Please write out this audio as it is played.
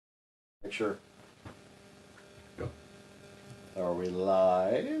Make sure. Go. Are we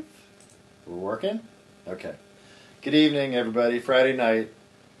live? We're working? Okay. Good evening, everybody. Friday night,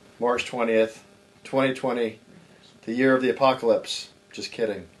 March 20th, 2020. The year of the apocalypse. Just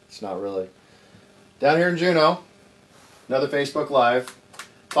kidding. It's not really. Down here in Juneau, another Facebook Live.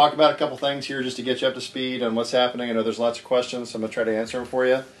 Talk about a couple things here just to get you up to speed on what's happening. I know there's lots of questions, so I'm going to try to answer them for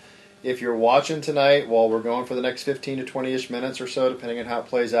you. If you're watching tonight while we're going for the next 15 to 20-ish minutes or so, depending on how it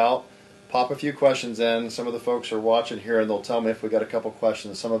plays out, pop a few questions in. Some of the folks are watching here and they'll tell me if we got a couple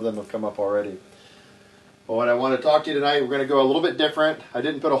questions. Some of them have come up already. But what I want to talk to you tonight, we're going to go a little bit different. I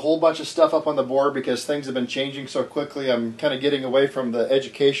didn't put a whole bunch of stuff up on the board because things have been changing so quickly. I'm kind of getting away from the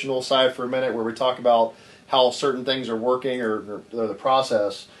educational side for a minute where we talk about how certain things are working or the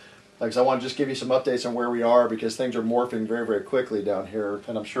process. Like, I want to just give you some updates on where we are because things are morphing very, very quickly down here.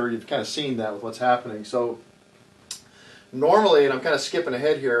 And I'm sure you've kind of seen that with what's happening. So normally, and I'm kind of skipping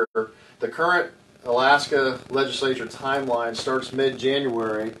ahead here, the current Alaska legislature timeline starts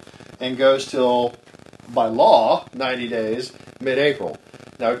mid-January and goes till, by law, 90 days, mid-April.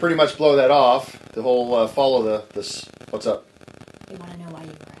 Now, we pretty much blow that off. The whole follow this. What's up? We want to know why you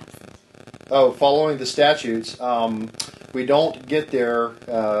were absent. Oh, following the statutes. We don't get there,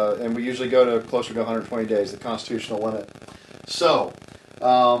 and we usually go to closer to 120 days, the constitutional limit. So,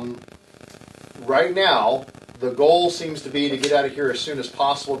 right now, the goal seems to be to get out of here as soon as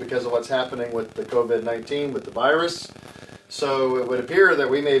possible because of what's happening with the COVID-19, with the virus. So it would appear that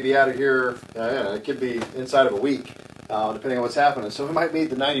we may be out of here, it could be inside of a week, depending on what's happening. So we might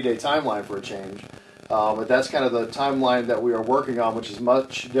meet the 90-day timeline for a change. But that's kind of the timeline that we are working on, which is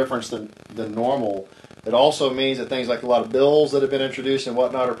much different than normal. It also means that things like a lot of bills that have been introduced and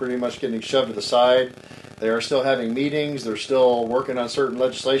whatnot are pretty much getting shoved to the side. They are still having meetings. They're still working on certain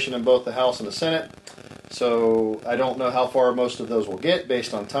legislation in both the House and the Senate. So I don't know how far most of those will get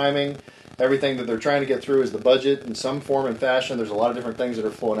based on timing. Everything that they're trying to get through is the budget in some form and fashion. There's a lot of different things that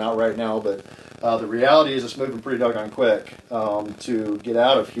are flowing out right now, but the reality is it's moving pretty doggone quick to get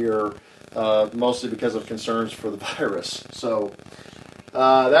out of here, mostly because of concerns for the virus. So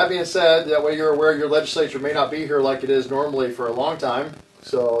that being said, that way you're aware your legislature may not be here like it is normally for a long time.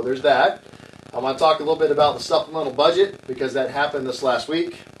 So there's that. I want to talk a little bit about the supplemental budget because that happened this last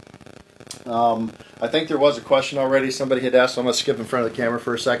week. I think there was a question already. Somebody had asked, so I'm going to skip in front of the camera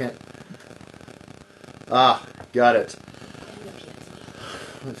for a second. Got it.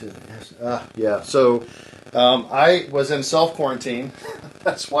 Yeah, so I was in self-quarantine.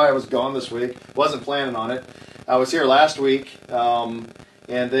 That's why I was gone this week. Wasn't planning on it. I was here last week, and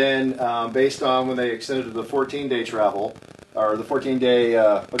then based on when they extended the 14-day travel, or the 14-day,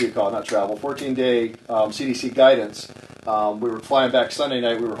 what do you call it, not travel, 14-day CDC guidance, we were flying back Sunday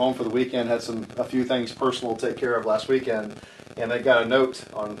night. We were home for the weekend, had a few things personal to take care of last weekend, and they got a note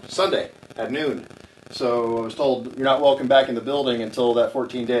on Sunday at noon. So I was told, you're not welcome back in the building until that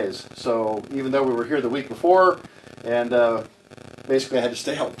 14 days. So even though we were here the week before, and basically I had to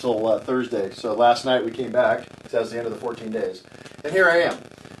stay out until Thursday. So last night we came back, so that was the end of the 14 days. And here I am.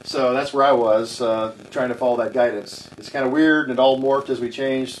 So that's where I was, trying to follow that guidance. It's kind of weird, and it all morphed as we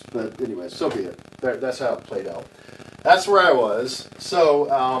changed, but anyway, so be it. That's how it played out. That's where I was. So,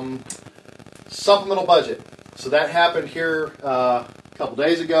 supplemental budget. So that happened here a couple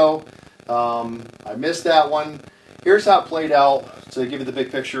days ago. I missed that one. Here's how it played out to give you the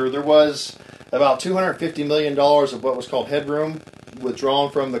big picture. There was about $250 million of what was called headroom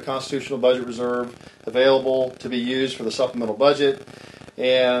withdrawn from the Constitutional Budget Reserve available to be used for the supplemental budget.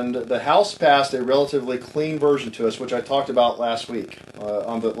 And the House passed a relatively clean version to us, which I talked about last week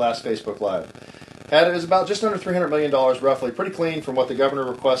on the last Facebook Live. It was about just under $300 million roughly, pretty clean from what the governor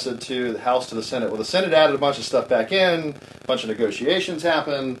requested to the House to the Senate. Well, the Senate added a bunch of stuff back in, a bunch of negotiations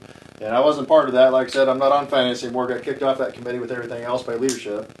happened, and I wasn't part of that. Like I said, I'm not on finance anymore, got kicked off that committee with everything else by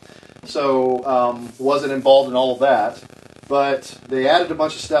leadership. So wasn't involved in all of that, but they added a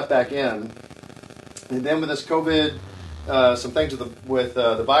bunch of stuff back in. And then with this COVID, some things with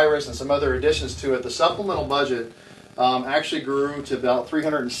the virus and some other additions to it, the supplemental budget actually grew to about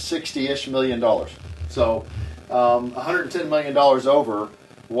 $360-ish million. So $110 million over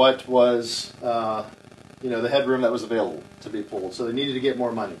what was the headroom that was available to be pulled. So they needed to get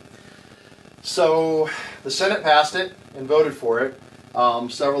more money. So the Senate passed it and voted for it.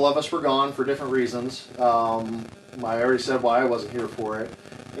 Several of us were gone for different reasons. I already said why I wasn't here for it.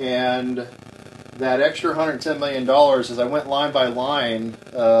 And that extra $110 million, as I went line by line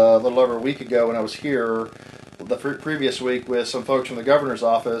a little over a week ago when I was here, the previous week with some folks from the governor's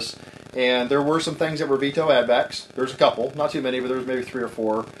office, and there were some things that were veto add-backs. There's a couple, not too many, but there was maybe 3 or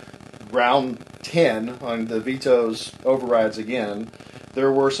 4. Round 10 on the vetoes overrides again.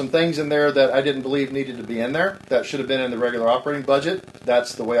 There were some things in there that I didn't believe needed to be in there that should have been in the regular operating budget.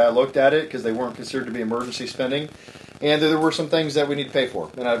 That's the way I looked at it because they weren't considered to be emergency spending. And there were some things that we need to pay for.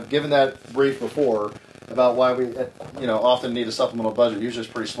 And I've given that brief before about why we often need a supplemental budget. Usually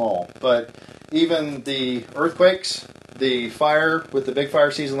it's pretty small. But even the earthquakes, the fire with the big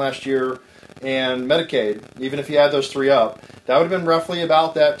fire season last year, and Medicaid, even if you add those three up, that would have been roughly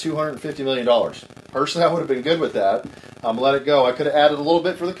about that $250 million. Personally, I would have been good with that. Let it go. I could have added a little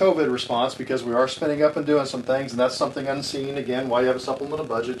bit for the COVID response because we are spending up and doing some things, and that's something unseen. Again, why you have a supplemental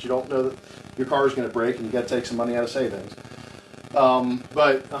budget. You don't know that your car is going to break and you got to take some money out of savings.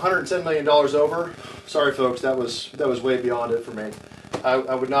 But $110 million over, sorry folks, that was way beyond it for me.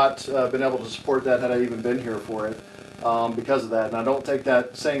 I would not have been able to support that had I even been here for it. Because of that, and I don't take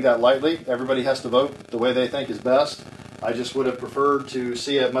that saying that lightly. Everybody has to vote the way they think is best. I just would have preferred to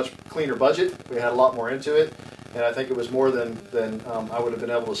see a much cleaner budget. We had a lot more into it, and I think it was more than I would have been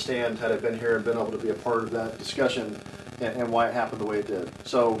able to stand had I been here and been able to be a part of that discussion and why it happened the way it did.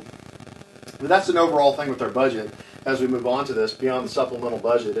 So but that's an overall thing with our budget. As we move on to this, beyond the supplemental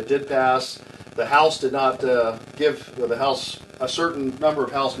budget, it did pass. The House did not give the House, a certain number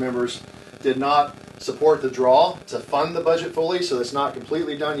of House members did not support the draw to fund the budget fully, so it's not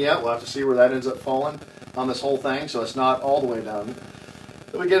completely done yet. We'll have to see where that ends up falling on this whole thing, so it's not all the way done.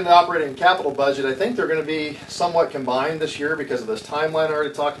 Then we get into the operating and capital budget. I think they're going to be somewhat combined this year because of this timeline I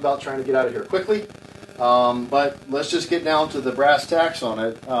already talked about, trying to get out of here quickly. But let's just get down to the brass tacks on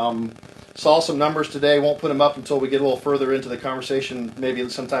it. Saw some numbers today, won't put them up until we get a little further into the conversation, maybe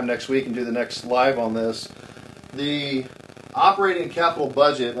sometime next week and do the next live on this. The operating and capital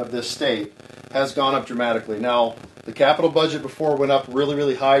budget of this state has gone up dramatically. Now, the capital budget before went up really,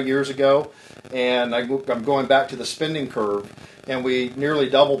 really high years ago, and I'm going back to the spending curve, and we nearly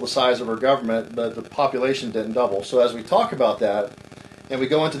doubled the size of our government, but the population didn't double. So as we talk about that, and we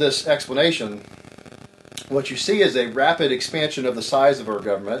go into this explanation, what you see is a rapid expansion of the size of our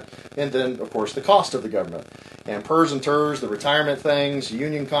government, and then, of course, the cost of the government. And PERS and TERS, the retirement things,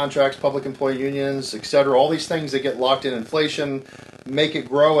 union contracts, public employee unions, etc., all these things that get locked in inflation make it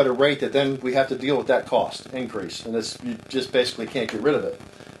grow at a rate that then we have to deal with that cost increase. And you just basically can't get rid of it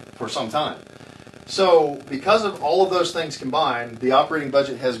for some time. So because of all of those things combined, the operating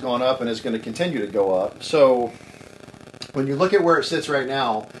budget has gone up and is going to continue to go up. So when you look at where it sits right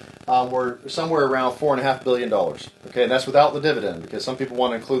now, we're somewhere around $4.5 billion. Okay, and that's without the dividend, because some people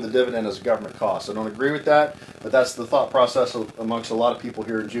want to include the dividend as a government cost. I don't agree with that, but that's the thought process amongst a lot of people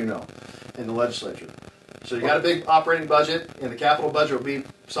here in Juneau, in the legislature. So you got a big operating budget, and the capital budget will be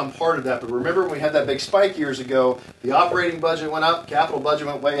some part of that. But remember when we had that big spike years ago, the operating budget went up, capital budget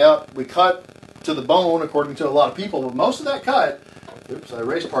went way up. We cut to the bone, according to a lot of people, but most of that cut, oops, I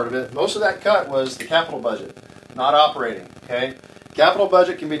erased part of it, most of that cut was the capital budget, not operating, okay? Capital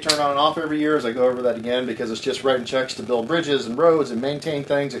budget can be turned on and off every year, as I go over that again, because it's just writing checks to build bridges and roads and maintain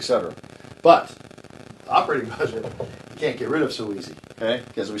things, etc. But operating budget, you can't get rid of so easy, okay?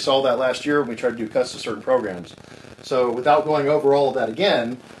 Because we saw that last year when we tried to do cuts to certain programs. So without going over all of that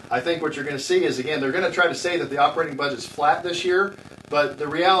again, I think what you're going to see is, again, they're going to try to say that the operating budget's flat this year, but the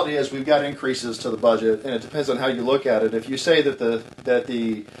reality is we've got increases to the budget, and it depends on how you look at it. If you say that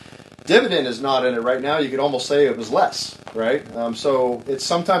the dividend is not in it right now, you could almost say it was less, right? So it's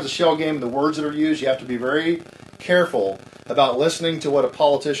sometimes a shell game of the words that are used. You have to be very careful about listening to what a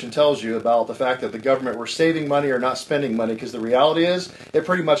politician tells you about the fact that the government, we're saving money or not spending money, because the reality is it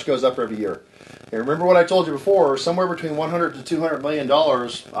pretty much goes up every year. And remember what I told you before, somewhere between $100 to $200 million,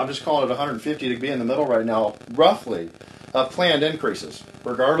 I'm just calling it 150 to be in the middle right now, roughly, of planned increases,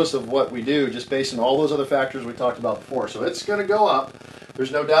 regardless of what we do, just based on all those other factors we talked about before. So it's going to go up.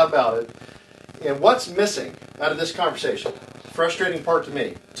 There's no doubt about it. And what's missing out of this conversation, frustrating part to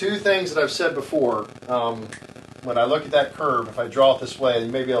me, two things that I've said before. When I look at that curve, if I draw it this way,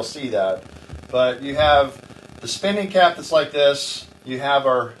 maybe I'll see that. But you have the spending cap that's like this. You have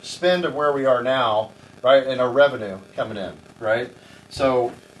our spend of where we are now, right, and our revenue coming in, right?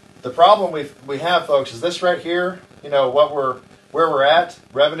 So the problem we have, folks, is this right here. You know where we're at.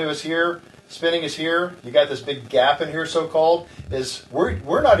 Revenue is here. Spending is here. You got this big gap in here, so-called. Is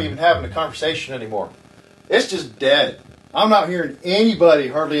we're not even having a conversation anymore. It's just dead. I'm not hearing anybody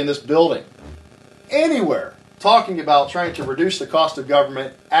hardly in this building, anywhere, talking about trying to reduce the cost of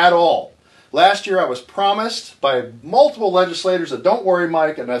government at all. Last year I was promised by multiple legislators that, don't worry,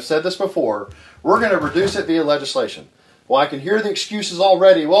 Mike, and I've said this before, we're going to reduce it via legislation. Well, I can hear the excuses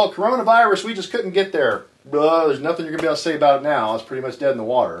already. Well, coronavirus, we just couldn't get there. There's nothing you're going to be able to say about it now. It's pretty much dead in the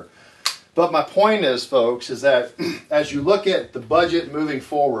water. But my point is, folks, is that as you look at the budget moving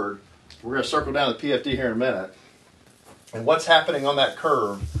forward, we're going to circle down to the PFD here in a minute. And what's happening on that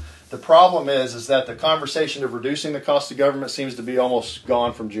curve, the problem is that the conversation of reducing the cost of government seems to be almost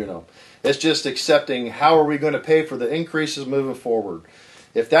gone from Juneau. It's just accepting how are we going to pay for the increases moving forward.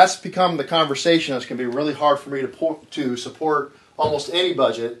 If that's become the conversation, it's going to be really hard for me to support almost any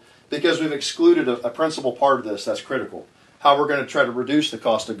budget because we've excluded a principal part of this that's critical. How we're going to try to reduce the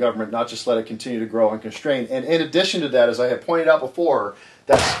cost of government, not just let it continue to grow and constrain. And in addition to that, as I had pointed out before,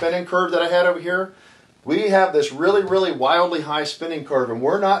 that spending curve that I had over here, we have this really, really wildly high spending curve, and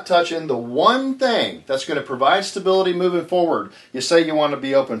we're not touching the one thing that's going to provide stability moving forward. You say you want to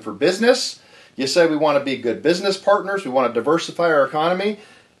be open for business. You say we want to be good business partners. We want to diversify our economy.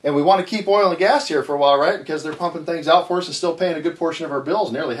 And we want to keep oil and gas here for a while, right? Because they're pumping things out for us and still paying a good portion of our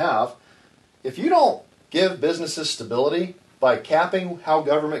bills, nearly half. If you don't give businesses stability by capping how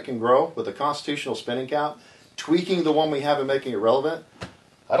government can grow with a constitutional spending cap, tweaking the one we have and making it relevant,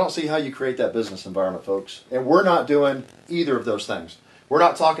 I don't see how you create that business environment, folks. And we're not doing either of those things. We're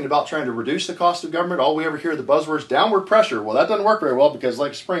not talking about trying to reduce the cost of government. All we ever hear the buzzwords, downward pressure. Well, that doesn't work very well because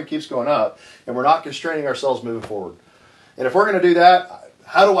like spring keeps going up and we're not constraining ourselves moving forward. And if we're going to do that,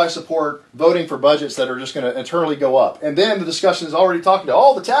 how do I support voting for budgets that are just going to internally go up? And then the discussion is already talking to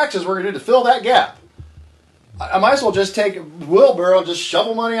all the taxes we're going to do to fill that gap. I might as well just take a wheelbarrow and just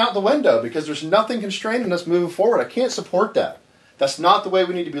shovel money out the window because there's nothing constraining us moving forward. I can't support that. That's not the way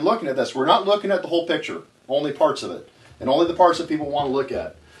we need to be looking at this. We're not looking at the whole picture, only parts of it, and only the parts that people want to look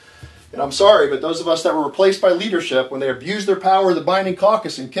at. And I'm sorry, but those of us that were replaced by leadership when they abused their power of the binding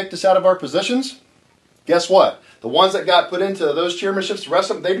caucus and kicked us out of our positions, guess what? The ones that got put into those chairmanships, the rest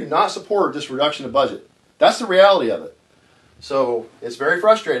of them, they do not support this reduction of budget. That's the reality of it. So it's very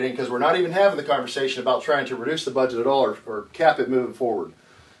frustrating because we're not even having the conversation about trying to reduce the budget at all or cap it moving forward.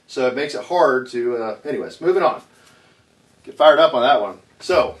 So it makes it hard to, anyways, moving on. Get fired up on that one.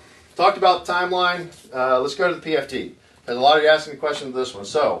 So, talked about the timeline. Let's go to the PFD. There's a lot of you asking questions of this one.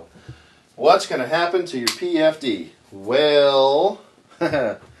 So, what's going to happen to your PFD? Well,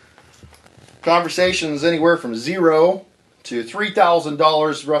 conversations anywhere from $0 to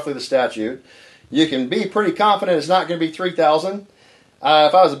 $3,000, roughly the statute. You can be pretty confident it's not going to be $3,000. If I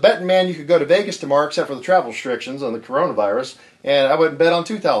was a betting man, you could go to Vegas tomorrow, except for the travel restrictions on the coronavirus, and I wouldn't bet on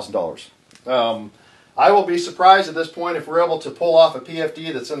 $2,000. I will be surprised at this point if we're able to pull off a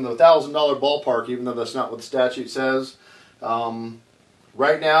PFD that's in the $1,000 ballpark, even though that's not what the statute says.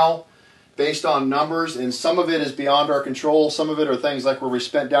 Right now, based on numbers, and some of it is beyond our control, some of it are things like where we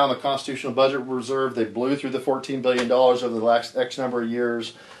spent down the constitutional budget reserve, they blew through the $14 billion over the last X number of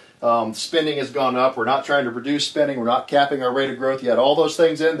years. Spending has gone up. We're not trying to reduce spending. We're not capping our rate of growth yet. All those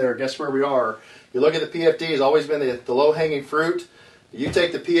things in there, guess where we are? You look at the PFD, has always been the low-hanging fruit. You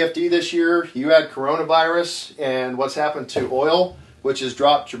take the PFD this year, you add coronavirus and what's happened to oil, which has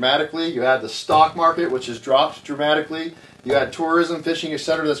dropped dramatically. You add the stock market, which has dropped dramatically. You add tourism, fishing,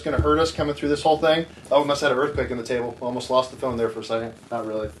 etc. that's going to hurt us coming through this whole thing. Oh, we must have had an earthquake in the table. Almost lost the phone there for a second. Not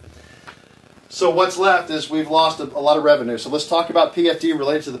really. So what's left is we've lost a lot of revenue. So let's talk about PFD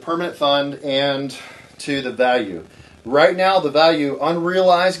related to the permanent fund and to the value. Right now, the value,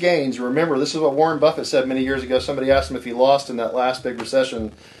 unrealized gains, remember, this is what Warren Buffett said many years ago. Somebody asked him if he lost in that last big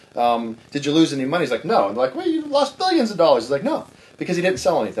recession. Did you lose any money? He's like, no. And they're like, well, you lost billions of dollars. He's like, no, because he didn't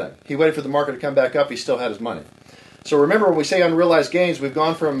sell anything. He waited for the market to come back up. He still had his money. So remember, when we say unrealized gains, we've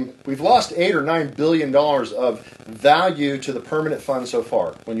lost $8 or $9 billion of value to the permanent fund so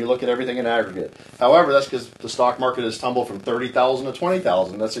far, when you look at everything in aggregate. However, that's because the stock market has tumbled from 30,000 to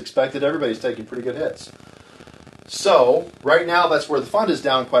 20,000. That's expected. Everybody's taking pretty good hits. So, right now, that's where the fund is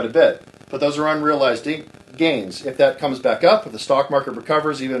down quite a bit. But those are unrealized gains. If that comes back up, if the stock market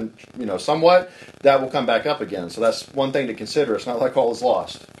recovers even, somewhat, that will come back up again. So that's one thing to consider. It's not like all is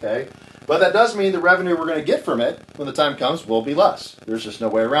lost, okay? But that does mean the revenue we're going to get from it when the time comes will be less. There's just no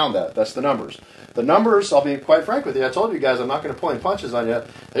way around that. That's the numbers. The numbers, I'll be quite frank with you, I told you guys I'm not going to point punches on you.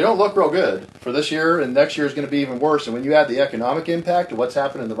 They don't look real good for this year, and next year is going to be even worse. And when you add the economic impact of what's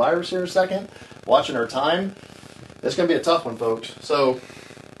happened in the virus here in a second, watching our time, it's going to be a tough one, folks. So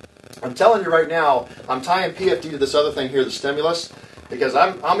I'm telling you right now, I'm tying PFD to this other thing here, the stimulus, because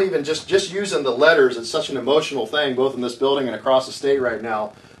I'm even just using the letters. It's such an emotional thing, both in this building and across the state right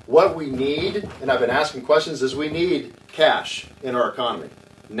now. What we need, and I've been asking questions, is we need cash in our economy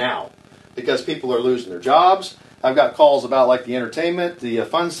now because people are losing their jobs. I've got calls about like the entertainment, the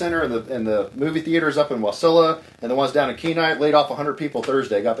fun center, and the movie theaters up in Wasilla, and the ones down in Kenai laid off 100 people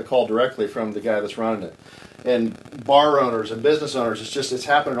Thursday. Got the call directly from the guy that's running it. And bar owners and business owners, it's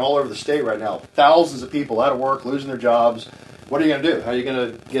happening all over the state right now. Thousands of people out of work, losing their jobs. What are you going to do? How are you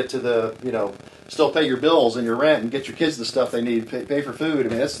going to get to the, still pay your bills and your rent and get your kids the stuff they need, pay for food. I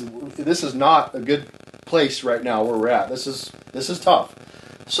mean, this is not a good place right now where we're at. This is tough.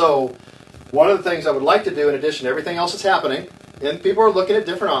 So one of the things I would like to do, in addition to everything else that's happening, and people are looking at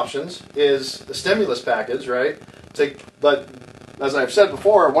different options, is a stimulus package, right? But as I've said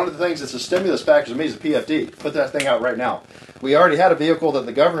before, one of the things that's a stimulus package to me is a PFD. Put that thing out right now. We already had a vehicle that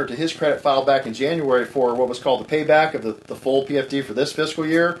the governor, to his credit, filed back in January for what was called the payback of the full PFD for this fiscal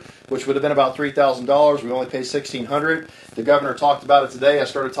year, which would have been about $3,000. We only paid $1,600. The governor talked about it today. I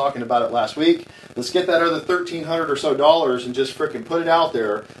started talking about it last week. Let's get that other $1,300 or so and just frickin' put it out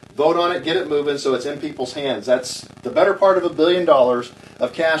there. Vote on it, get it moving so it's in people's hands. That's the better part of $1 billion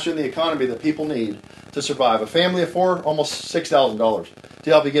of cash in the economy that people need to survive. A family of four, almost $6,000 to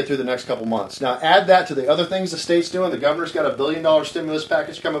help you get through the next couple months. Now add that to the other things the state's doing. The governor's got a $1 billion stimulus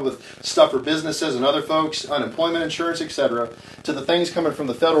package coming with stuff for businesses and other folks, unemployment insurance, etc., to the things coming from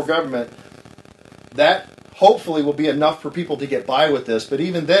the federal government. That hopefully will be enough for people to get by with this. But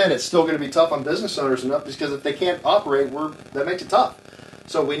even then, it's still going to be tough on business owners enough, because if they can't operate, that makes it tough.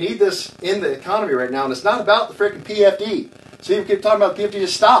 So we need this in the economy right now, and it's not about the freaking PFD. So you keep talking about the PFD,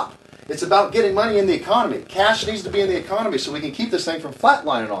 just stop. It's about getting money in the economy. Cash needs to be in the economy so we can keep this thing from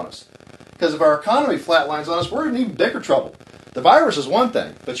flatlining on us. Because if our economy flatlines on us, we're in even bigger trouble. The virus is one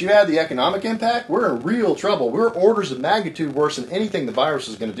thing, but you add the economic impact, we're in real trouble. We're orders of magnitude worse than anything the virus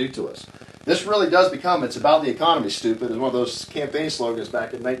is going to do to us. This really does become, it's about the economy, stupid, is one of those campaign slogans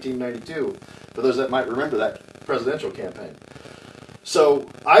back in 1992, for those that might remember that presidential campaign. So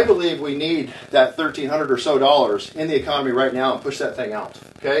I believe we need that $1,300 or so in the economy right now and push that thing out.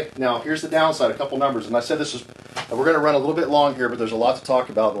 Okay? Now, here's the downside, a couple numbers. And I said we're going to run a little bit long here, but there's a lot to talk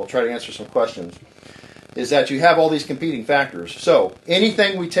about, and we'll try to answer some questions. Is that you have all these competing factors. So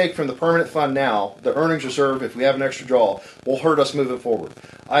anything we take from the permanent fund now, the earnings reserve, if we have an extra draw, will hurt us moving forward.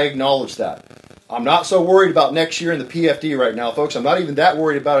 I acknowledge that. I'm not so worried about next year in the PFD right now, folks. I'm not even that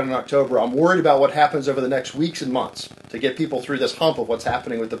worried about it in October. I'm worried about what happens over the next weeks and months to get people through this hump of what's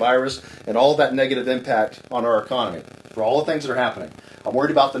happening with the virus and all of that negative impact on our economy for all the things that are happening. I'm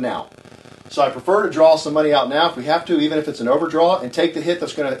worried about the now. So I prefer to draw some money out now if we have to, even if it's an overdraw, and take the hit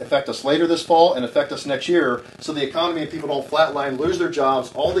that's going to affect us later this fall and affect us next year, so the economy and people don't flatline, lose their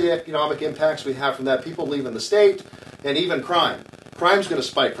jobs, all the economic impacts we have from that, people leaving the state, and even crime. Crime's going to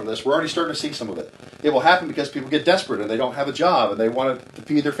spike from this. We're already starting to see some of it. It will happen because people get desperate and they don't have a job and they want to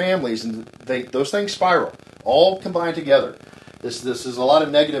feed their families, and those things spiral, all combined together. This is a lot of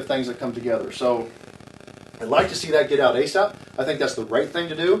negative things that come together. So I'd like to see that get out ASAP. I think that's the right thing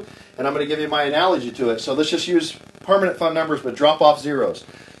to do, and I'm going to give you my analogy to it. So let's just use permanent fund numbers, but drop off zeros.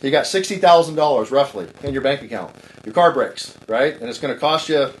 You got $60,000 roughly in your bank account. Your car breaks, right? And it's going to cost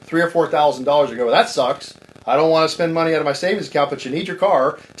you $3,000 or $4,000. You go, well, that sucks. I don't want to spend money out of my savings account, but you need your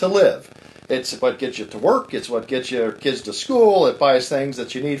car to live. It's what gets you to work. It's what gets your kids to school. It buys things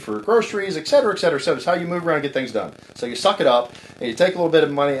that you need for groceries, et cetera, et cetera, et cetera. It's how you move around and get things done. So you suck it up, and you take a little bit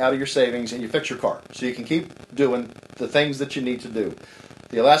of money out of your savings, and you fix your car so you can keep doing the things that you need to do.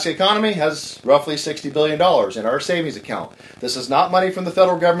 The Alaska economy has roughly $60 billion in our savings account. This is not money from the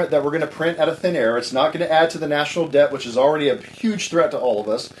federal government that we're going to print out of thin air. It's not going to add to the national debt, which is already a huge threat to all of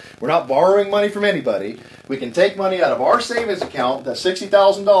us. We're not borrowing money from anybody. We can take money out of our savings account, that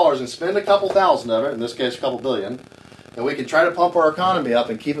 $60,000, and spend a couple thousand of it, in this case a couple billion, and we can try to pump our economy up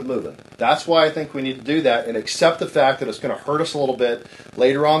and keep it moving. That's why I think we need to do that and accept the fact that it's going to hurt us a little bit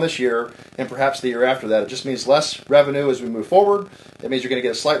later on this year and perhaps the year after that. It just means less revenue as we move forward. It means you're going to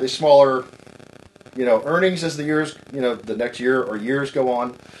get slightly smaller, earnings as the years, the next year or years go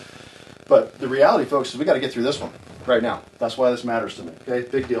on. But the reality, folks, is we got to get through this one right now. That's why this matters to me. Okay,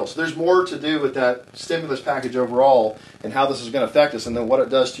 big deal. So there's more to do with that stimulus package overall and how this is going to affect us, and then what it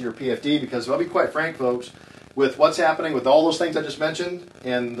does to your PFD. Because I'll be quite frank, folks, with what's happening with all those things I just mentioned,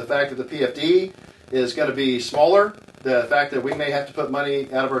 and the fact that the PFD is going to be smaller, the fact that we may have to put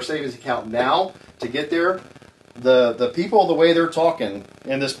money out of our savings account now to get there, the people, the way they're talking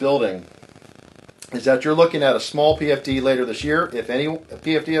in this building, is that you're looking at a small PFD later this year, if any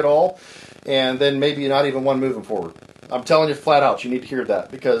PFD at all, and then maybe not even one moving forward. I'm telling you flat out, you need to hear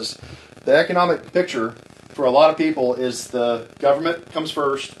that, because the economic picture for a lot of people is the government comes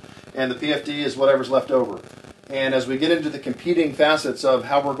first, and the PFD is whatever's left over. And as we get into the competing facets of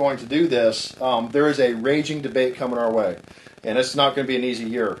how we're going to do this, there is a raging debate coming our way. And it's not going to be an easy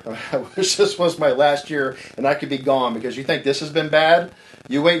year. I wish this was my last year and I could be gone, because you think this has been bad.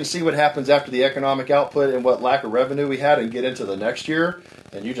 You wait and see what happens after the economic output and what lack of revenue we had and get into the next year,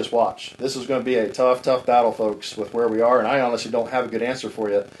 and you just watch. This is going to be a tough, tough battle, folks, with where we are, and I honestly don't have a good answer for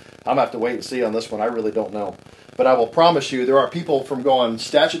you. I'm going to have to wait and see on this one. I really don't know. But I will promise you there are people from going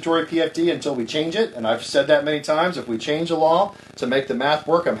statutory PFD until we change it, and I've said that many times. If we change the law to make the math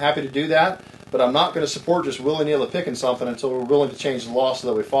work, I'm happy to do that. But I'm not going to support just willy-nilly picking something until we're willing to change the law so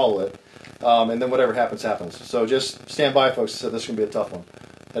that we follow it. And then whatever happens, happens. So just stand by, folks. So this is going to be a tough one.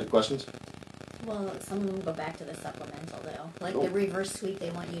 Had questions? Well, someone will go back to the supplemental, though. Like the reverse sweep, they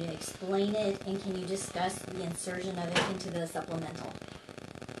want you to explain it, and can you discuss the insertion of it into the supplemental?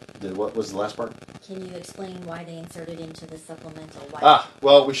 What was the last part? Can you explain why they inserted into the supplemental? Why?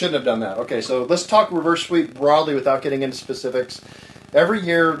 Well, we shouldn't have done that. Okay, so let's talk reverse sweep broadly without getting into specifics. Every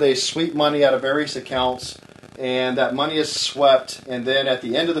year they sweep money out of various accounts, and that money is swept, and then at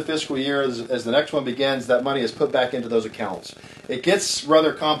the end of the fiscal year, as the next one begins, that money is put back into those accounts. It gets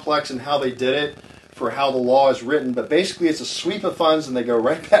rather complex in how they did it for how the law is written, but basically it's a sweep of funds, and they go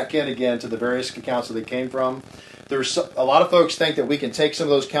right back in again to the various accounts that they came from. There's a lot of folks think that we can take some of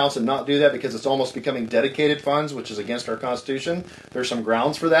those accounts and not do that because it's almost becoming dedicated funds, which is against our Constitution. There's some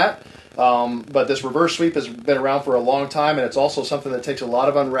grounds for that. But this reverse sweep has been around for a long time, and it's also something that takes a lot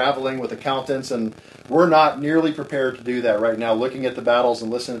of unraveling with accountants, and we're not nearly prepared to do that right now, looking at the battles and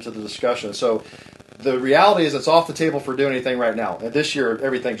listening to the discussion. So the reality is it's off the table for doing anything right now. And this year,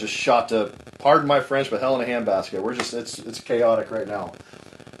 everything just shot to, pardon my French, but hell in a handbasket. It's chaotic right now.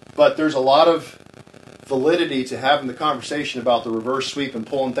 But there's a lot of validity to having the conversation about the reverse sweep and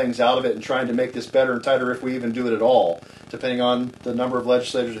pulling things out of it and trying to make this better and tighter if we even do it at all, depending on the number of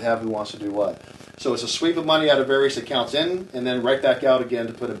legislators we have who wants to do what. So it's a sweep of money out of various accounts in and then right back out again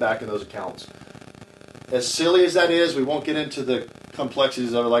to put it back in those accounts. As silly as that is, we won't get into the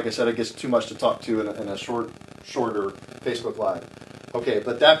complexities of it. Like I said, it gets too much to talk to in a shorter Facebook Live. Okay,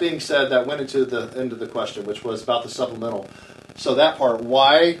 but that being said, that went into the end of the question, which was about the supplemental. So that part,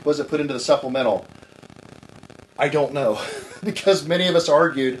 why was it put into the supplemental? I don't know, because many of us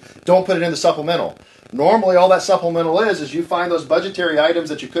argued, don't put it in the supplemental. Normally, all that supplemental is you find those budgetary items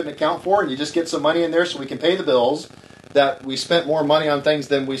that you couldn't account for, and you just get some money in there so we can pay the bills that we spent more money on things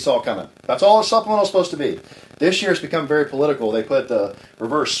than we saw coming. That's all a supplemental is supposed to be. This year it's become very political. They put the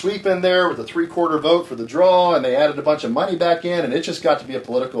reverse sweep in there with a 3/4 vote for the draw, and they added a bunch of money back in, and it just got to be a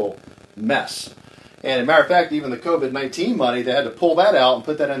political mess. And as a matter of fact, even the COVID-19 money, they had to pull that out and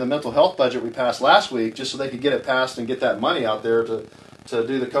put that in the mental health budget we passed last week just so they could get it passed and get that money out there to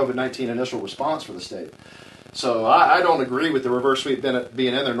do the COVID-19 initial response for the state. So I don't agree with the reverse sweep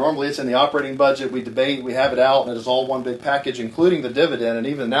being in there. Normally it's in the operating budget. We debate, we have it out, and it is all one big package, including the dividend. And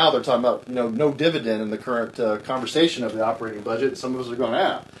even now they're talking about no dividend in the current conversation of the operating budget. Some of us are going,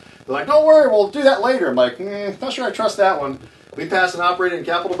 They're like, don't worry, we'll do that later. I'm like, not sure I trust that one. We passed an operating and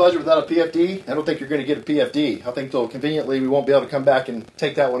capital budget without a PFD. I don't think you're going to get a PFD. I think, though, conveniently, we won't be able to come back and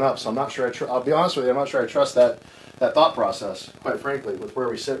take that one up. So I'm not sure. I'll be honest with you. I'm not sure I trust that thought process, quite frankly, with where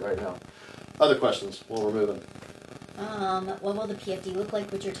we sit right now. Other questions while we're moving. What will the PFD look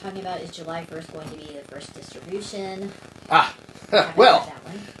like? What you're talking about is July 1st going to be the first distribution. Well,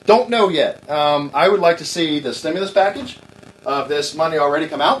 don't know yet. I would like to see the stimulus package of this money already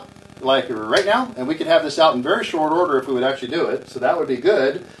come out, like right now, and we could have this out in very short order if we would actually do it, so that would be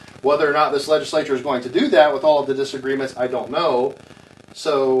good. Whether or not this legislature is going to do that with all of the disagreements, I don't know.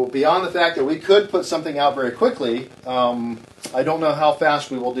 So beyond the fact that we could put something out very quickly, I don't know how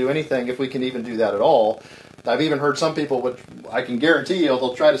fast we will do anything, if we can even do that at all. I've even heard some people, which I can guarantee you,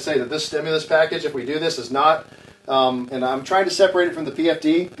 they'll try to say that this stimulus package, if we do this, is not, and I'm trying to separate it from the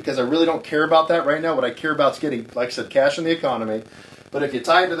PFD because I really don't care about that right now. What I care about is getting, like I said, cash in the economy. But if you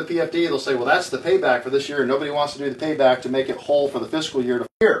tie it to the PFD, they'll say, well, that's the payback for this year, and nobody wants to do the payback to make it whole for the fiscal year to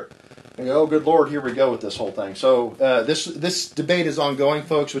year. And you go, oh, good Lord, here we go with this whole thing. So this debate is ongoing,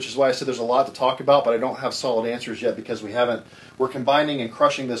 folks, which is why I said there's a lot to talk about, but I don't have solid answers yet because we're combining and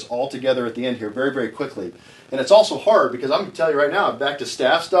crushing this all together at the end here very, very quickly. And it's also hard because I'm going to tell you right now, back to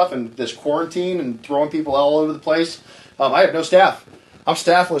staff stuff and this quarantine and throwing people all over the place, I have no staff. I'm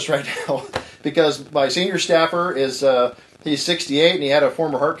staffless right now because my senior staffer is... he's 68 and he had a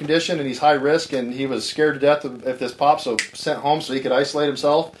former heart condition and he's high risk and he was scared to death if this popped, so sent home so he could isolate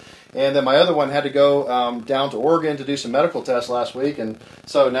himself. And then my other one had to go down to Oregon to do some medical tests last week, and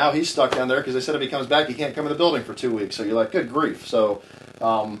so now he's stuck down there because they said if he comes back he can't come in the building for 2 weeks. So you're like, good grief. So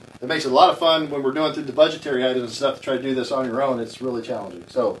it makes it a lot of fun when we're doing through the budgetary items and stuff to try to do this on your own. It's really challenging.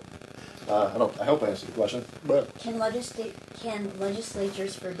 So I hope I answered the question. But Can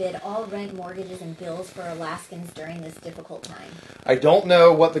legislatures forbid all rent, mortgages, and bills for Alaskans during this difficult time? I don't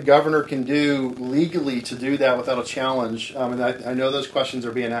know what the governor can do legally to do that without a challenge. And I know those questions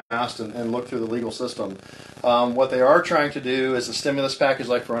are being asked and looked through the legal system. What they are trying to do is a stimulus package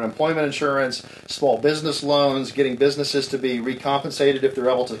like for unemployment insurance, small business loans, getting businesses to be recompensated if they're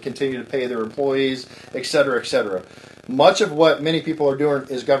able to continue to pay their employees, et cetera, et cetera. Much of what many people are doing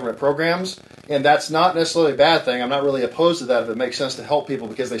is government programs, and that's not necessarily a bad thing. I'm not really opposed to that if it makes sense to help people,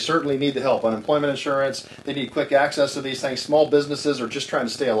 because they certainly need the help. Unemployment insurance, they need quick access to these things. Small businesses are just trying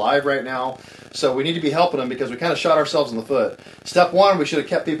to stay alive right now, so we need to be helping them because we kind of shot ourselves in the foot. Step one, we should have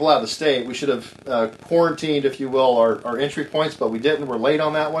kept people out of the state. We should have quarantined, if you will, our entry points, but we didn't. We're late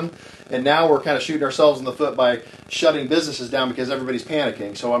on that one, and now we're kind of shooting ourselves in the foot by shutting businesses down because everybody's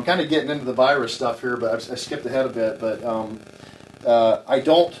panicking. So I'm kind of getting into the virus stuff here, but I skipped ahead a bit. But I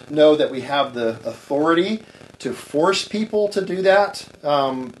don't know that we have the authority to force people to do that,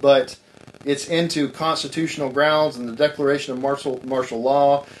 but it's into constitutional grounds and the declaration of martial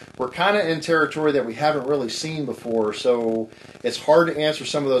law. We're kind of in territory that we haven't really seen before, so it's hard to answer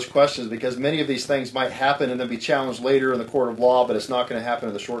some of those questions because many of these things might happen and then be challenged later in the court of law, but it's not going to happen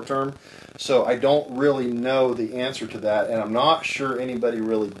in the short term. So I don't really know the answer to that, and I'm not sure anybody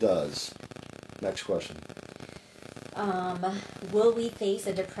really does. Next question. Will we face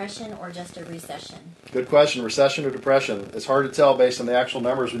a depression or just a recession? Good question. Recession or depression? It's hard to tell based on the actual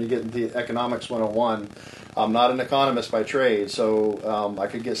numbers when you get into Economics 101. I'm not an economist by trade, so I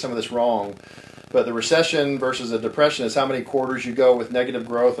could get some of this wrong. But the recession versus a depression is how many quarters you go with negative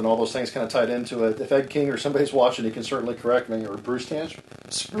growth, and all those things kind of tied into it. If Ed King or somebody's watching, he can certainly correct me, or Bruce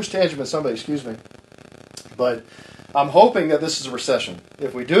Tangeman, somebody, excuse me. But I'm hoping that this is a recession.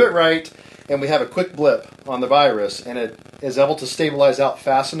 If we do it right, and we have a quick blip on the virus, and it is able to stabilize out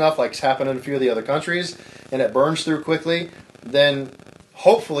fast enough, like it's happened in a few of the other countries, and it burns through quickly, then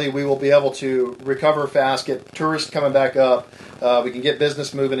hopefully we will be able to recover fast, get tourists coming back up, we can get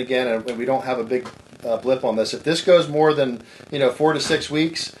business moving again, and we don't have a big blip on this. If this goes more than 4 to 6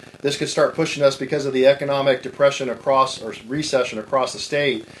 weeks, this could start pushing us because of the economic depression or recession across the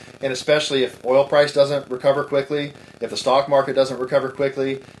state, and especially if oil price doesn't recover quickly, if the stock market doesn't recover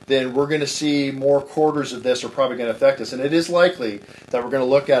quickly, then we're going to see more quarters of this are probably going to affect us. And it is likely that we're going to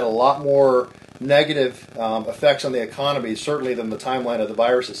look at a lot more negative effects on the economy, certainly than the timeline of the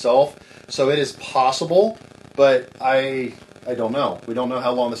virus itself. So it is possible, but I don't know. We don't know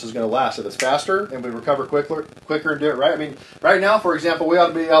how long this is going to last. If it's faster and we recover quicker and do it right. I mean, right now, for example, we ought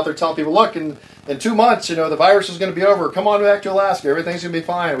to be out there telling people, look, in 2 months, the virus is going to be over. Come on back to Alaska. Everything's going to be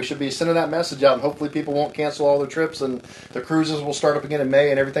fine. We should be sending that message out, and hopefully people won't cancel all their trips, and the cruises will start up again in May,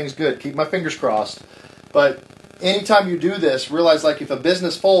 and everything's good. Keep my fingers crossed. But anytime you do this, realize like if a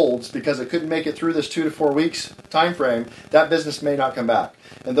business folds because it couldn't make it through this 2 to 4 weeks time frame, that business may not come back.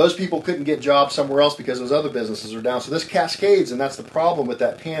 And those people couldn't get jobs somewhere else because those other businesses are down. So this cascades, and that's the problem with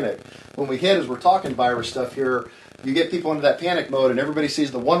that panic. When we hit, as we're talking virus stuff here, you get people into that panic mode, and everybody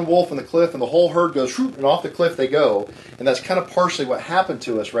sees the one wolf on the cliff, and the whole herd goes, whoop, and off the cliff they go. And that's kind of partially what happened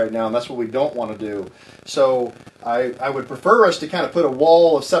to us right now, and that's what we don't want to do. So I would prefer us to kind of put a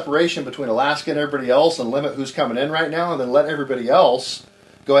wall of separation between Alaska and everybody else and limit who's coming in right now, and then let everybody else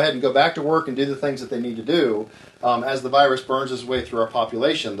go ahead and go back to work and do the things that they need to do as the virus burns its way through our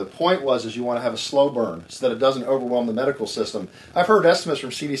population. The point is you want to have a slow burn so that it doesn't overwhelm the medical system. I've heard estimates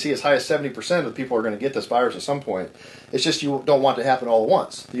from CDC as high as 70% of people are going to get this virus at some point. It's just you don't want it to happen all at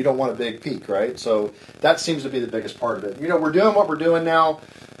once. You don't want a big peak, right? So that seems to be the biggest part of it. We're doing what we're doing now.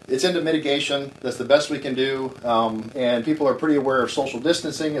 It's into mitigation. That's the best we can do. And people are pretty aware of social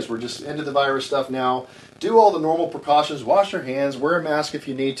distancing as we're just into the virus stuff now. Do all the normal precautions. Wash your hands. Wear a mask if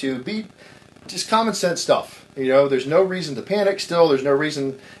you need to. Be just common sense stuff. There's no reason to panic still. There's no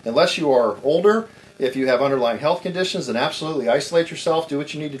reason, unless you are older, if you have underlying health conditions, then absolutely isolate yourself. Do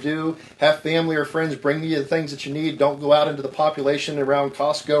what you need to do. Have family or friends bring you the things that you need. Don't go out into the population around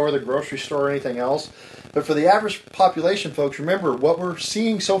Costco or the grocery store or anything else. But for the average population, folks, remember what we're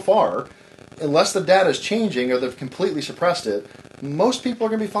seeing so far, unless the data is changing or they've completely suppressed it, most people are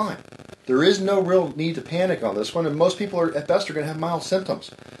going to be fine. There is no real need to panic on this one, and most people are, at best, are going to have mild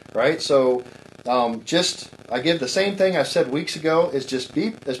symptoms, right? So I give the same thing I said weeks ago, is just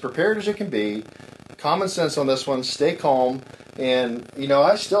be as prepared as you can be. Common sense on this one, stay calm, and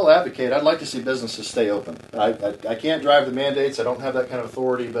I still advocate, I'd like to see businesses stay open. I can't drive the mandates, I don't have that kind of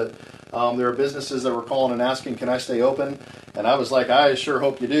authority, but There are businesses that were calling and asking, can I stay open? And I was like, I sure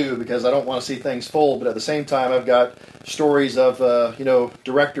hope you do, because I don't want to see things full. But at the same time, I've got stories of,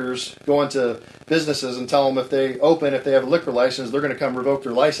 directors going to businesses and tell them if they open, if they have a liquor license, they're going to come revoke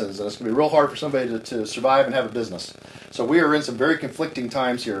their license. And it's going to be real hard for somebody to survive and have a business. So we are in some very conflicting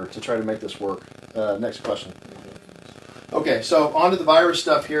times here to try to make this work. Next question. Okay, so on to the virus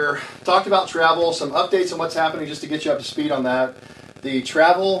stuff here. Talked about travel, some updates on what's happening just to get you up to speed on that. The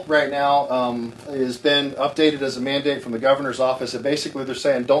travel right now has been updated as a mandate from the governor's office. And basically they're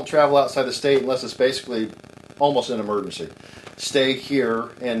saying don't travel outside the state unless it's basically almost an emergency. Stay here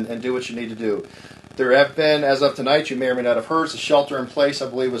and do what you need to do. There have been, as of tonight, you may or may not have heard, the shelter in place, I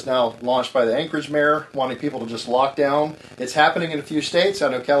believe, was now launched by the Anchorage mayor, wanting people to just lock down. It's happening in a few states. I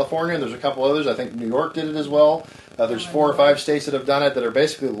know California, and there's a couple others. I think New York did it as well. There's 4 or 5 states that have done it that are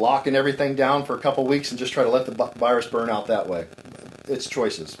basically locking everything down for a couple weeks and just try to let the virus burn out that way. It's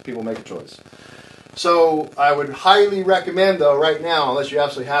choices. People make a choice. So I would highly recommend, though, right now, unless you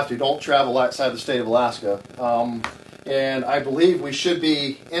absolutely have to, don't travel outside the state of Alaska. And I believe we should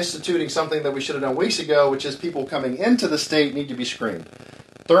be instituting something that we should have done weeks ago, which is people coming into the state need to be screened.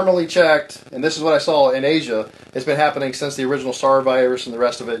 Thermally checked, and this is what I saw in Asia. It's been happening since the original SARS virus and the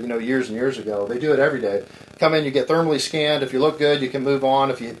rest of it, years and years ago. They do it every day. Come in, you get thermally scanned. If you look good, you can move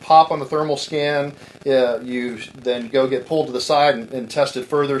on. If you pop on the thermal scan, you then go get pulled to the side and tested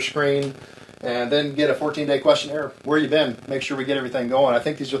further, screened, and then get a 14-day questionnaire. Where you been? Make sure we get everything going. I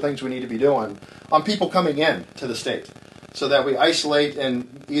think these are things we need to be doing on people coming in to the state, so that we isolate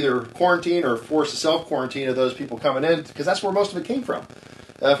and either quarantine or force a self-quarantine of those people coming in, because that's where most of it came from.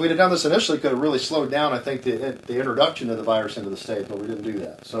 If we'd have done this initially, it could have really slowed down, I think, the introduction of the virus into the state, but we didn't do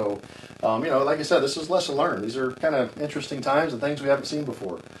that. So, like I said, this is lesson learned. These are kind of interesting times and things we haven't seen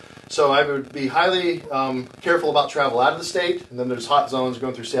before. So I would be highly careful about travel out of the state, and then there's hot zones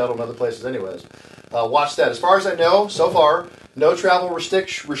going through Seattle and other places anyways. Watch that. As far as I know, so far, no travel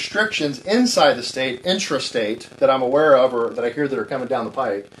restrictions inside the state, intrastate, that I'm aware of or that I hear that are coming down the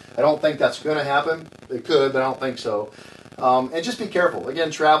pike. I don't think that's going to happen. It could, but I don't think so. And just be careful. Again,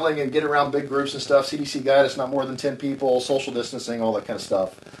 traveling and get around big groups and stuff. CDC guide, it's not more than 10 people, social distancing, all that kind of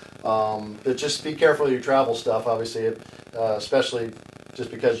stuff. But just be careful of your travel stuff, obviously, especially just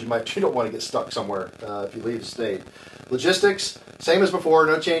because you don't want to get stuck somewhere if you leave the state. Logistics, same as before,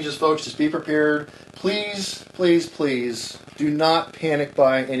 no changes, folks. Just be prepared. Please, please, please do not panic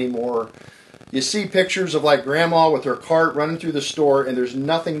buy anymore. You see pictures of like grandma with her cart running through the store and there's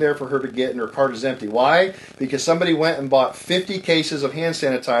nothing there for her to get and her cart is empty. Why? Because somebody went and bought 50 cases of hand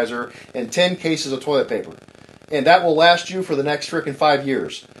sanitizer and 10 cases of toilet paper. And that will last you for the next frickin' 5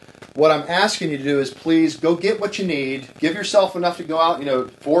 years. What I'm asking you to do is please go get what you need. Give yourself enough to go out,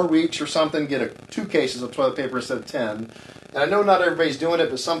 4 weeks or something, get 2 cases of toilet paper instead of 10. And I know not everybody's doing it,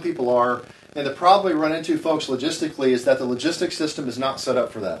 but some people are. And the problem we run into, folks, logistically, is that the logistics system is not set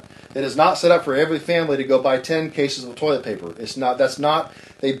up for that. It is not set up for every family to go buy 10 cases of toilet paper. It's not. That's not.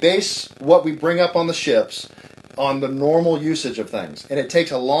 They base what we bring up on the ships on the normal usage of things. And it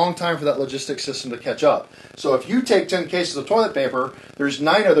takes a long time for that logistics system to catch up. So if you take 10 cases of toilet paper, there's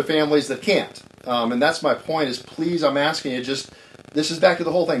 9 other families that can't. And that's my point is, please, I'm asking you, this is back to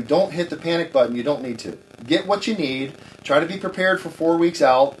the whole thing. Don't hit the panic button. You don't need to. Get what you need. Try to be prepared for 4 weeks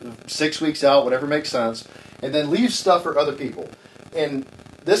out, 6 weeks out, whatever makes sense. And then leave stuff for other people. And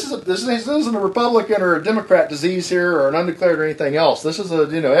this isn't a Republican or a Democrat disease here or an undeclared or anything else. This is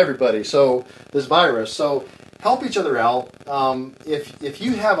everybody. So this virus. So help each other out. If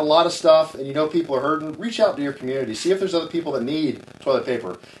you have a lot of stuff and you know people are hurting, reach out to your community. See if there's other people that need toilet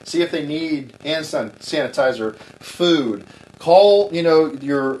paper. See if they need hand sanitizer, food. Call,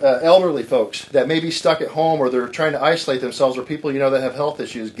 your elderly folks that may be stuck at home or they're trying to isolate themselves, or people, that have health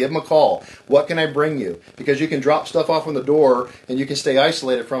issues. Give them a call. What can I bring you? Because you can drop stuff off on the door and you can stay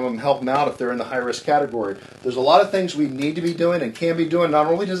isolated from them and help them out if they're in the high-risk category. There's a lot of things we need to be doing and can be doing. Not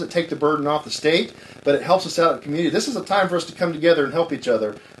only does it take the burden off the state, but it helps us out in the community. This is a time for us to come together and help each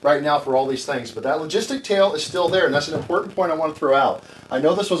other right now for all these things. But that logistic tail is still there, and that's an important point I want to throw out. I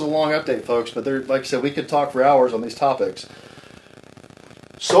know this was a long update, folks, but like I said, we could talk for hours on these topics.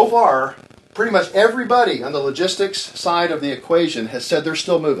 So far, pretty much everybody on the logistics side of the equation has said they're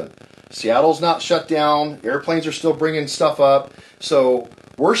still moving. Seattle's not shut down. Airplanes are still bringing stuff up. So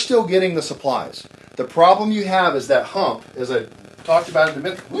we're still getting the supplies. The problem you have is that hump, as I talked about in a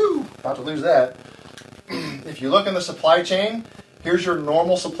minute. About to lose that. If you look in the supply chain, here's your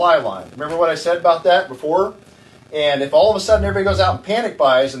normal supply line. Remember what I said about that before? And if all of a sudden everybody goes out and panic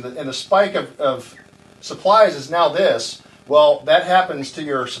buys and the spike of supplies is now this, well, that happens to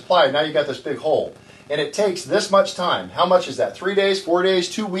your supply. Now you got this big hole. And it takes this much time. How much is that? 3 days, 4 days,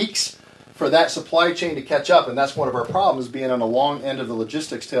 2 weeks for that supply chain to catch up, and that's one of our problems, being on the long end of the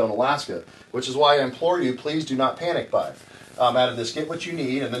logistics tail in Alaska, which is why I implore you, please do not panic buy out of this. Get what you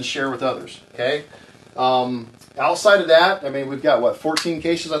need and then share with others, okay? Outside of that, I mean, we've got, 14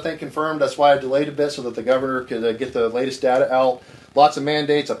 cases, I think, confirmed. That's why I delayed a bit so that the governor could get the latest data out. Lots of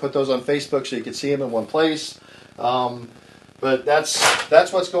mandates. I put those on Facebook so you could see them in one place. But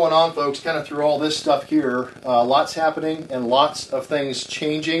that's what's going on, folks, kind of through all this stuff here. Lots happening and lots of things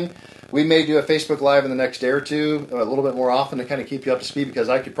changing. We may do a Facebook Live in the next day or two, a little bit more often to kind of keep you up to speed, because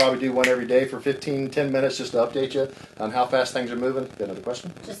I could probably do one every day for 15, 10 minutes just to update you on how fast things are moving. Got another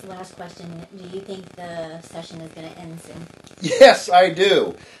question? Just the last question. Do you think the session is going to end soon? Yes, I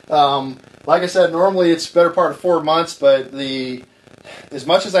do. Like I said, normally it's better part of 4 months, but as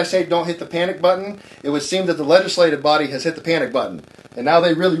much as I say don't hit the panic button, it would seem that the legislative body has hit the panic button. And now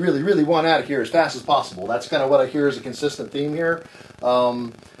they really, really, really want out of here as fast as possible. That's kind of what I hear as a consistent theme here.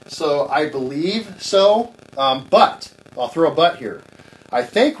 So I believe so, but I'll throw a but here. I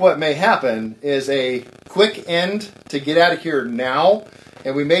think what may happen is a quick end to get out of here now,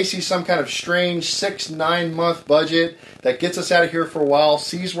 and we may see some kind of strange 6-9 month budget that gets us out of here for a while,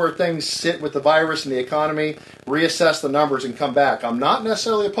 sees where things sit with the virus and the economy, reassess the numbers, and come back. I'm not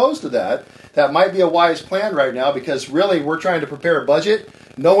necessarily opposed to that. That might be a wise plan right now, because really we're trying to prepare a budget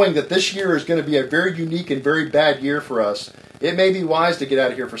knowing that this year is going to be a very unique and very bad year for us. It may be wise to get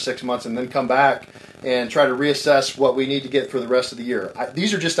out of here for 6 months and then come back and try to reassess what we need to get for the rest of the year.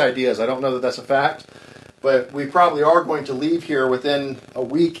 These are just ideas. I don't know that that's a fact, but we probably are going to leave here within a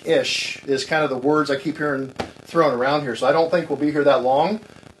week-ish is kind of the words I keep hearing thrown around here. So I don't think we'll be here that long.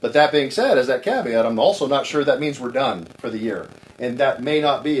 But that being said, as that caveat, I'm also not sure that means we're done for the year. And that may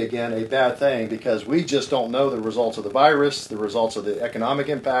not be, again, a bad thing, because we just don't know the results of the virus, the results of the economic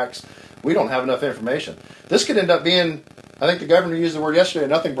impacts. We don't have enough information. This could end up being, I think the governor used the word yesterday, a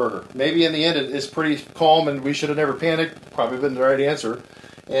nothing burger. Maybe in the end it's pretty calm and we should have never panicked. Probably been the right answer.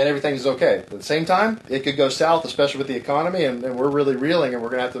 And everything's okay. At the same time, it could go south, especially with the economy, and we're really reeling, and we're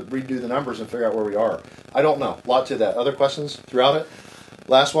going to have to redo the numbers and figure out where we are. I don't know. A lot to that. Other questions throughout it?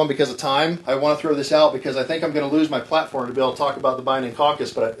 Last one, because of time, I want to throw this out because I think I'm going to lose my platform to be able to talk about the binding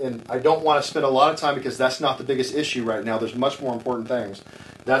caucus, but I don't want to spend a lot of time because that's not the biggest issue right now. There's much more important things.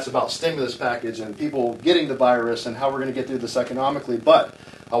 That's about stimulus package and people getting the virus and how we're going to get through this economically. But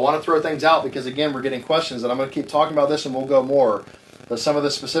I want to throw things out because, again, we're getting questions, and I'm going to keep talking about this and we'll go more. But some of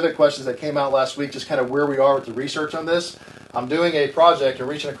the specific questions that came out last week, just kind of where we are with the research on this. I'm doing a project and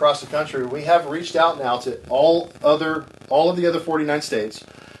reaching across the country. We have reached out now to all of the other 49 states.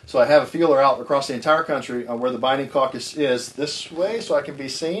 So I have a feeler out across the entire country on where the binding caucus is this way, so I can be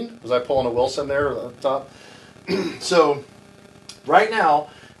seen. Was I pulling a Wilson there at the top? So right now,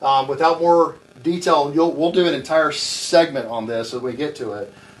 without more detail, we'll do an entire segment on this as we get to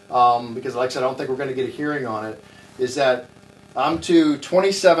it, because like I said, I don't think we're going to get a hearing on it, is that I'm to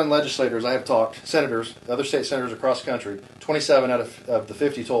 27 legislators I have talked, senators, other state senators across the country, 27 out of the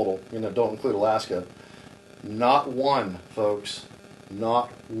 50 total, don't include Alaska. Not one, folks, not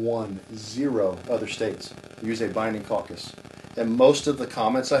one, 0 other states use a binding caucus. And most of the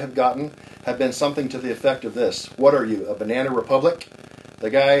comments I have gotten have been something to the effect of this. What are you, a banana republic? The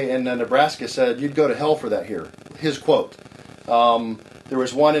guy in Nebraska said, you'd go to hell for that here. His quote. There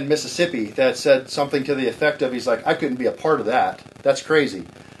was one in Mississippi that said something to the effect of, he's like, I couldn't be a part of that. That's crazy.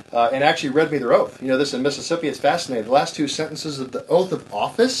 And actually read me their oath. This in Mississippi, it's fascinating. The last 2 sentences of the oath of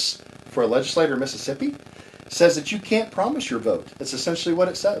office for a legislator in Mississippi says that you can't promise your vote. That's essentially what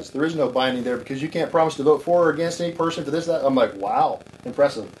it says. There is no binding there because you can't promise to vote for or against any person for this, that. I'm like, wow,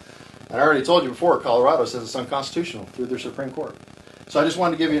 impressive. And I already told you before, Colorado says it's unconstitutional through their Supreme Court. So I just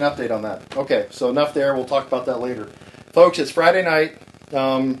wanted to give you an update on that. Okay, so enough there. We'll talk about that later. Folks, it's Friday night.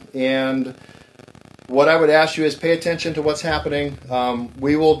 And what I would ask you is pay attention to what's happening.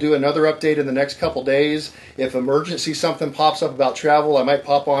 We will do another update in the next couple days. If emergency something pops up about travel, I might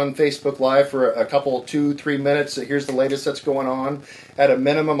pop on Facebook Live for a couple, 2-3 minutes. Here's the latest that's going on. At a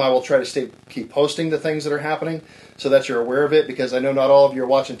minimum, I will try to keep posting the things that are happening so that you're aware of it, because I know not all of you are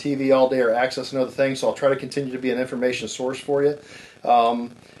watching TV all day or accessing other things, so I'll try to continue to be an information source for you.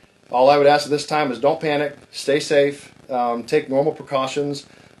 All I would ask at this time is don't panic, stay safe. Take normal precautions.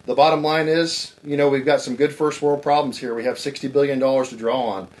 The bottom line is, we've got some good first world problems here. We have $60 billion to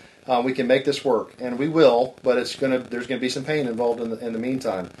draw on. We can make this work, and we will, but there's going to be some pain involved in the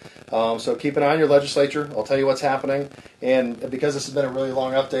meantime. So keep an eye on your legislature. I'll tell you what's happening. And because this has been a really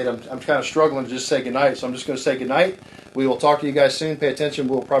long update, I'm kind of struggling to just say goodnight, so I'm just going to say goodnight. We will talk to you guys soon. Pay attention.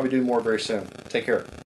 We'll probably do more very soon. Take care.